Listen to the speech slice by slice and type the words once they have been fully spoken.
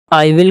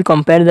I will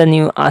compare the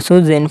new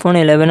Asus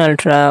Zenfone 11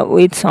 Ultra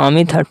with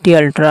Xiaomi 30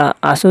 Ultra.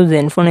 Asus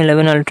Zenfone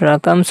 11 Ultra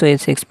comes with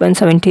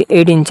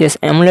 6.78 inches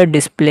AMOLED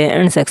display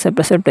and success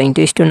ratio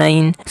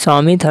 20:9.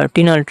 Xiaomi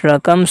 13 Ultra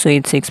comes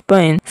with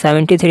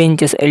 6.73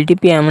 inches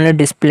LTP AMOLED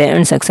display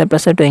and success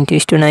ratio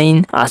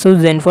 20:9.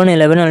 Asus Zenfone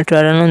 11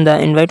 Ultra run on the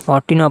Android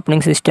 14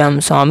 operating system.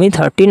 Xiaomi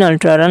 13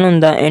 Ultra run on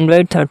the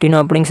Android 13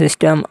 operating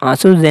system.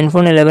 Asus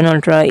Zenfone 11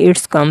 Ultra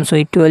it comes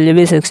with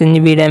 12GB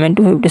 16GB RAM and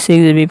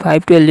 256GB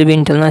 512GB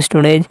internal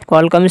storage.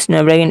 Qualcomm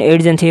Snapdragon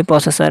 8 Gen 3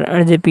 processor,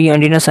 8GB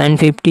Adreno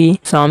 750.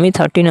 Xiaomi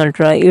 13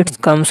 Ultra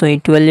it comes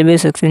with 12GB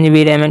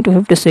 16GB RAM and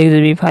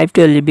 256GB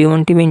 512GB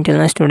 1TB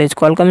internal storage.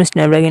 Qualcomm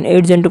Snapdragon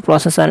 8 Gen 2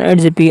 processor,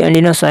 8GB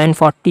Adreno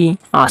 740.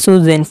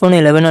 Asus Zenfone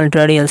 11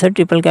 Ultra real set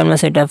triple camera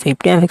setup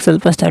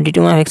 50MP plus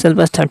 32MP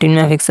plus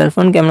 13MP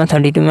front camera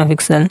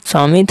 32MP.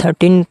 Xiaomi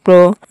 13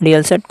 Pro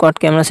real set quad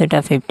camera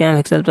setup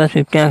 50MP plus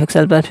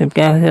 50MP plus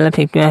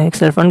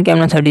 50MP front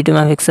camera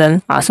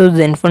 32MP. Asus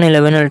Zenfone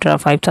 11 Ultra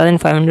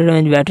 5500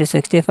 mAh battery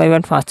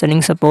 65W fast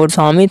charging support.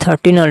 Xiaomi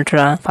 13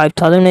 Ultra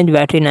 5000 mAh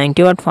battery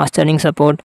 90W fast charging support.